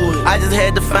lane to it. I just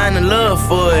had to find the love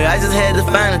for it. I just had to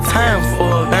find the time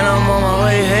for it. And I'm on my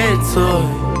way head to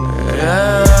it.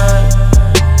 Yeah.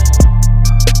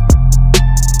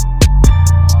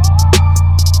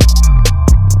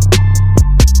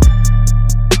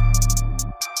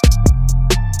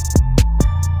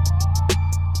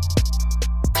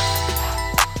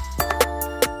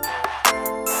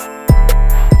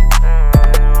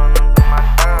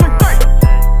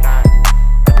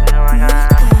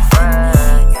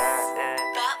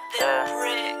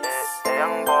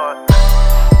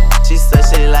 She said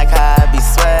she like how I be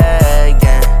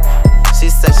swaggin'. She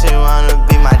said she wanna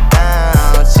be my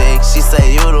down chick. She said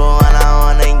you the one I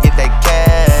wanna get that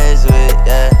cash with,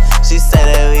 yeah. She said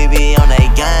that we be on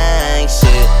that gang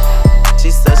shit.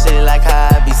 She said she like how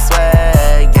I be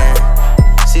swaggin'.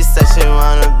 She said she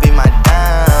wanna be my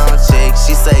down chick.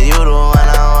 She said you the one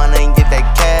I wanna get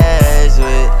that cash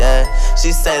with, yeah.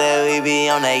 She said that we be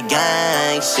on that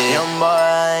gang shit. Youngboy,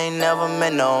 I ain't never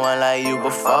met no one like you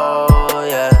before,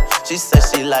 yeah. She said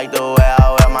she like the way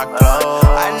I wear my clothes.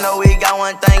 I know we got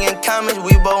one thing in common,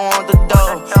 we both want the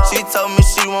dough. She told me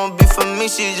she won't be for me,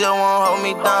 she just won't hold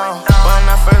me down. When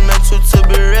I first met you, to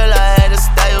be real, I had to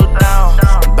stay you down.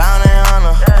 Bound and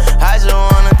honor, I just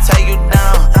wanna take you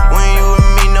down. When you with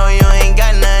me, no, you ain't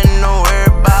got nothing to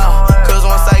worry about. Cause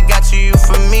once I got you, you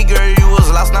for me, girl, you was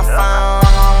lost, not found.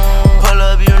 Pull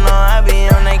up, you know I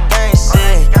be on that gang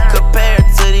shit. Compared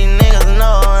to these niggas,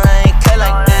 no, I ain't cut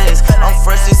like this. I'm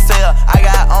fresh as hell, I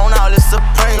got on all this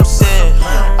Supreme shit.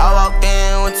 I walked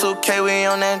in with 2K, we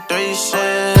on that 3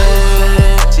 shit.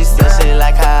 She said she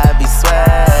like how I be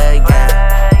swaggin'.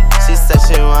 She said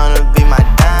she wanna be my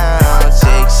down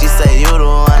chick. She said you the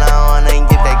one I wanna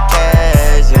get that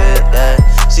cash with, yeah.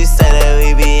 She said that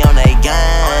we be on that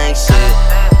gang shit.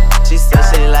 She said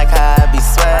she like how I be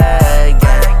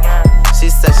swaggin'. She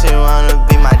said she wanna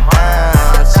be my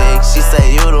down chick. She said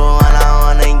you the one I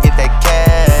wanna get that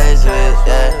cash with,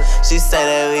 yeah. She said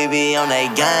that we be on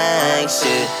that gang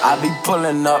shit. I be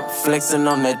pulling up, flexing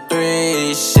on that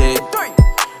 3 shit.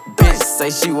 Bitch say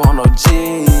she want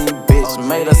OG, bitch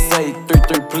made her say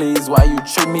 3-3 please. Why you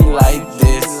treat me like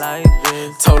this?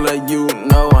 Told her you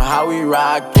know how we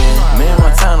rockin'. Me and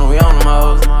Montana, we on them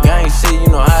hoes. Gang shit, you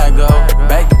know how it go.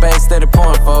 Back to back, steady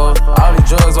pouring foes. All these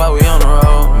drugs while we on the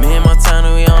road. Me and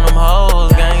Montana, we on them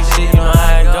hoes. Gang shit, you know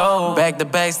how it go. Back to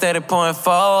back, steady pouring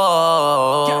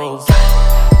foes.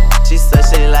 She said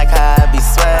she like how I be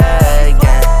swaggin'.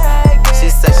 She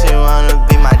said she wanna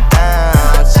be my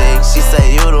down chick. She said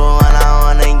you the one I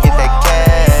wanna get that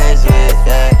cash with,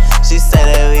 yeah. She said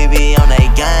that we be on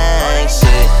that gang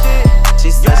shit. She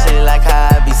said she like how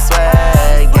I be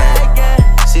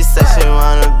swaggin'. She said she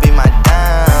wanna be my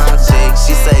down chick.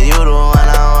 She said you the one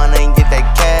I wanna get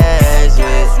that cash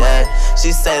with, yeah.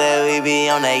 She said that we be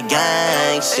on that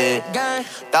gang shit.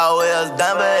 Thought we was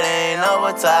done, but it ain't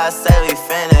over till I said we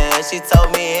finished. She told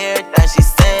me everything she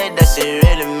said, that she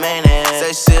really meant it.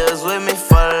 Said she was with me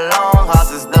for the long haul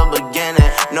since the beginning.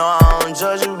 No, I don't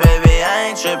judge you, baby, I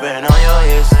ain't tripping on your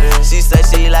history. She said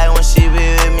she like when she be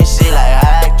with me, she like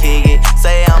how I kick it.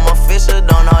 Say I'm official,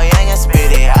 don't know Yang and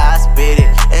spit it, how I spit it.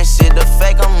 And shit the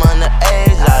fake, I'm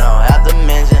underage, I don't have to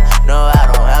mention. No, I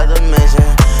don't have to mention.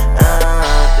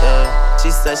 Yeah.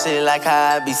 She said she like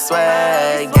how I be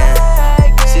swaggin'.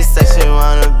 She said she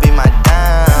wanna be my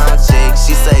down chick.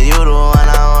 She said you the one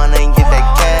I wanna get that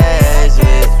cash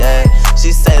with, yeah.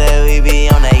 She said that we be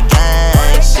on that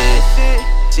gang shit.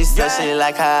 She said she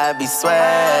like how I be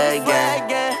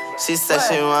swaggin'. She said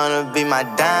she wanna be my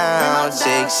down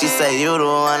chick. She said you the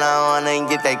one I wanna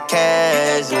get that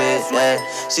cash with, yeah.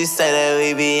 She said that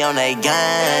we be on that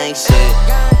gang shit.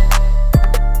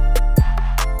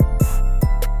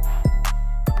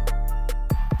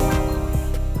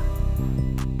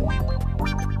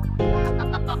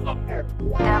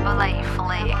 Double-A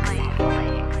flex.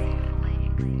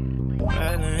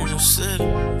 Riding in the city.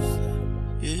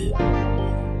 Yeah.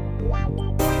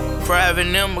 Private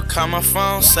number, call my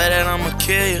phone, say that I'ma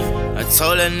kill you. I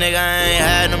told that nigga I ain't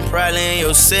had them probably in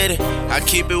your city. I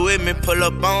keep it with me, pull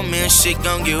up on me and shit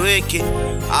gon' get wicked.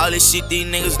 All this shit these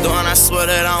niggas doing, I swear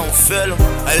that I don't feel them.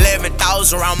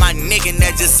 11,000 around my nigga,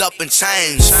 that just up and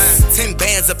change. 10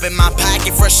 bands up in my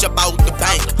pocket, fresh up out the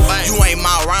bank. You ain't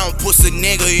my round pussy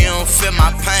nigga, you don't feel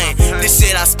my pain. This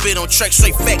shit I spit on track,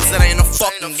 straight facts, it ain't a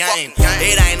fucking game.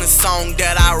 It ain't a song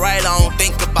that I write, I don't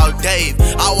think about Dave.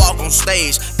 I walk on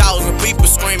stage, 1,000 people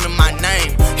screaming my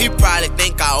name. He probably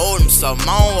think I owe him something,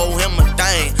 I don't owe him a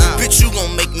thing. Bitch, you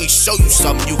gon' make me show you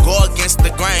something, you go against the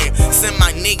grain. Send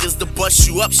my niggas to bust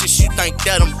you up, shit you think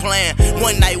that I'm playing.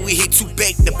 One night we hit 2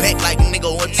 back to back like nigga,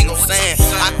 what you saying?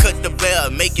 I cut the bell,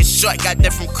 make it short, got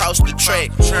that from cross the track.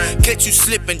 Catch you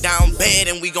slipping down bad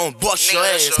and we gon' bust your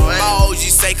ass. My OG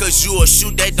say cause you a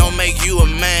shoot, that don't make you a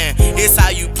man. It's how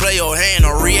you play your hand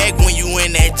or react when you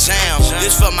in that jam.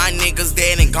 This for my niggas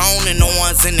dead and gone and the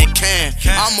ones in the can.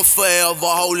 I'ma forever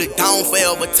hold it down,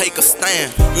 forever take a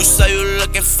stand. You say you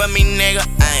looking for me, nigga,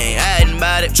 I ain't hiding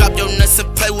about it. Drop your nuts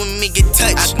and play with me, get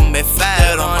touched. I can bet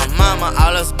 5 on my mama,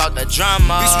 all us about the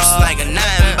drama. Bitch, we like a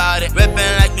 9 about it. Rapping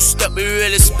like you stuck, we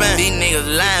really spent. These niggas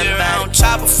lying about it.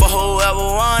 Chopper for whoever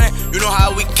want it. You know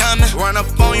how we coming. Run up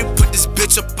on you, put this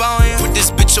bitch up on you. Put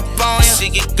this bitch up on you.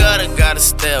 Shit get gutter, gotta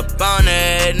stay up on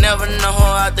it. Never know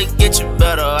how to get you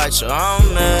better at your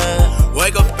homie.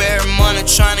 Wake up every morning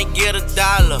tryna get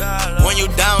 $1. When you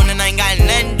down and ain't got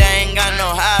nothing, they ain't got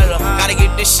no holler. Gotta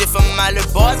get this shit for my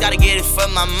little boys, gotta get it for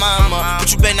my mama.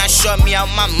 But you better not short me out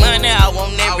my money, I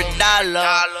want every dollar.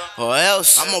 Or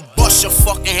else I'ma bust your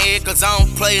fucking head, cause I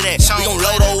don't play that. We gon'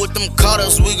 load up with them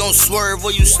cutters, we gon' swerve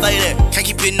where you stay at. Can't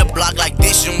keep hitting the block like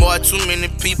this, and boy, too many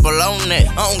people on that.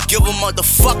 I don't give a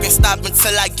motherfucking stop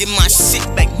until I get my shit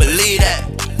back, believe that.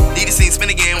 DDC spin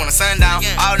again when the sun down.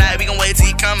 All night we gon' wait till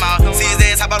he come out. See his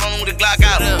ass hop out on him with the Glock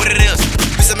out. What it is?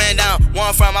 Piss a man down. Where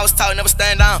I'm from, I was taught never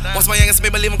stand down. Once my youngest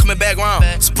made believe I'm coming back round.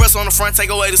 Suppress on the front, take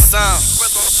away the sound.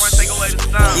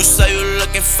 You say you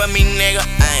looking for me, nigga,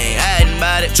 I ain't hiding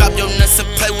about it. Drop your nuts and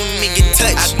play with me, get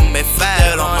touched. I can bet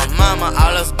 5 on my mama,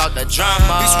 all us about the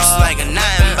drama. Bitch, we like a 9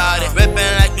 about it.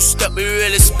 Rapping like you stuck, we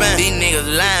really spent. These niggas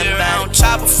lying about it.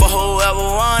 Chopper for whoever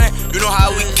want it. You know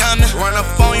how we coming. Run up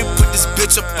on you, put this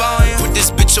bitch up on you. Put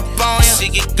this bitch up on you.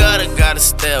 Shit get gutter, gotta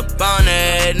stay up on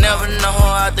it. Never know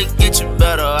how to get you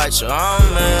better at your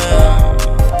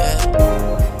homie.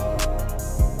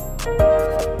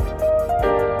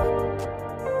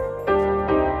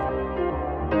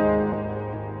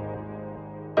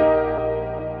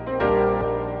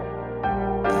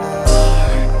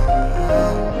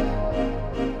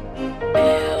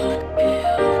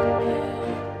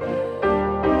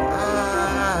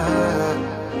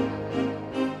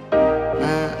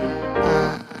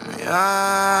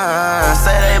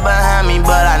 Say they behind me,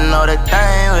 but I know that they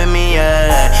ain't with me,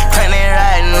 yeah. Claim they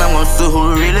riding, I'm gon' see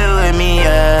who really with me,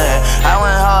 yeah. I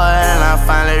went hard and I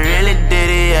finally really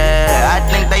did it, yeah. I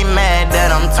think they mad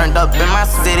that I'm turned up in my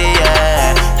city,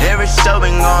 yeah. Every show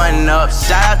been going up,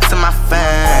 shout out to my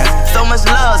fans. So much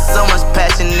love, so much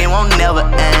passion, it won't never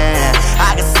end.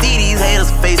 I can see these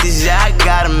haters' faces, yeah, I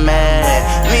got 'em mad.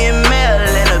 Me and Mel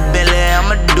in the Billy,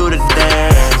 I'ma do the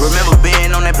dance. Remember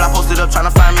being on that block, posted up, tryna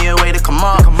find me a way to come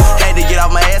up. Had to get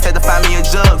off my ass, had to find me a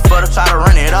jug for to try to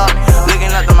run it up.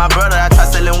 Looking up to my brother, I tried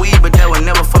selling weed, but that was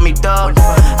never for me, dog.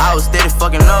 I was steady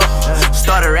fucking up,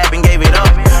 started rapping, gave it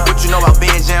up. What you know about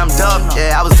being jammed up?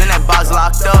 Yeah, I was in that box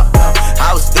locked up.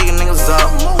 I was sticking niggas up,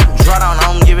 draw down,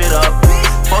 I don't give it up.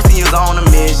 14 years on a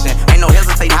mission, ain't no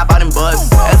hesitating, hop out and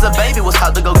bust. As a baby, was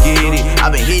taught to go get it.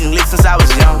 I've been hitting licks since I was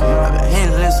young.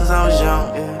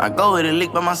 I go with a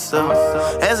lick by myself.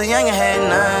 As a youngin' had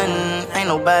nothing, ain't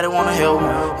nobody wanna help.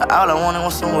 All I wanted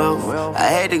was some wealth. I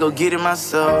had to go get it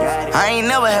myself. I ain't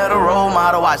never had a role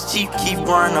model, watch Chief keep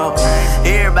growing up.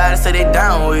 Everybody say they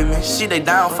down with me, shit they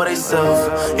down for theyself.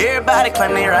 Everybody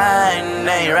claim they riding,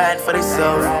 they ain't riding for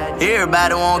theyself.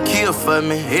 Everybody want kill for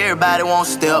me, everybody want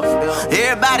step.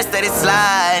 Everybody say they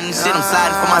sliding, shit I'm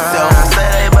sliding for myself. I say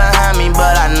they behind me,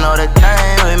 but I know that they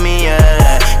ain't with me,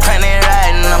 yeah. Claim they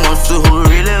riding, I'm gon' see who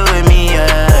really with me,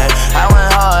 yeah. I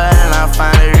went hard and I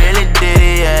finally really did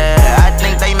it, yeah. I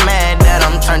think they mad that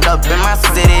I'm turned up in my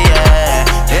city, yeah.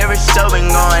 Every show been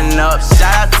going up,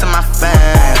 shout out to my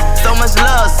fans. So much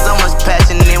love, so much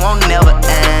passion, it won't never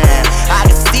end. I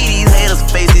can see these haters'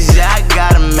 faces, yeah, I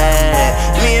got 'em mad.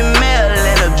 Me and Mel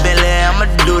in the Billy, I'ma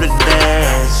do the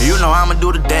dash. You know I'ma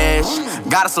do the dash.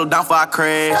 Gotta slow down before I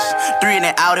crash. 3 in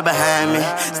that Audi behind me,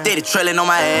 steady trailing on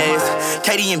my ass.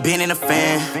 Katie and Ben in the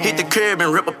fan, hit the curb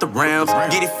and rip up the rims.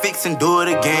 Get it fixed and do it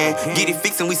again. Get it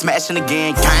fixed and we smashing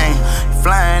again. Gang,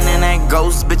 flying in that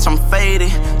ghost, bitch, I'm faded.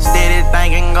 Steady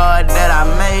thanking God that I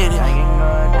made it.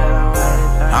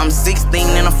 I'm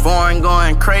 16 in a foreign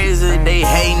going crazy. They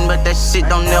hating, but that shit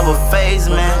don't never faze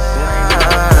me.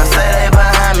 Say they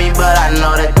behind me, but I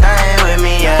know that they ain't with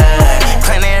me, yeah.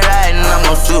 Clean it right and I'm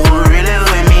gon' see who really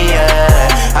with me,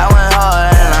 yeah. I went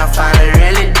hard and I finally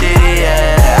really did it,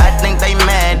 yeah. I think they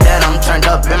mad that I'm turned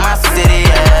up in my city,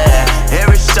 yeah.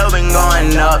 Every show been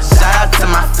going up, shout out to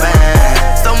my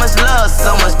fans. So much love,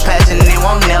 so much passion, it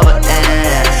won't never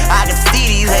end. I can see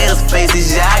these haters'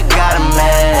 faces, yeah, I got 'em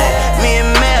mad. Me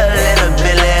and Mel and a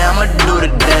Billy, I'ma do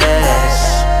the dance.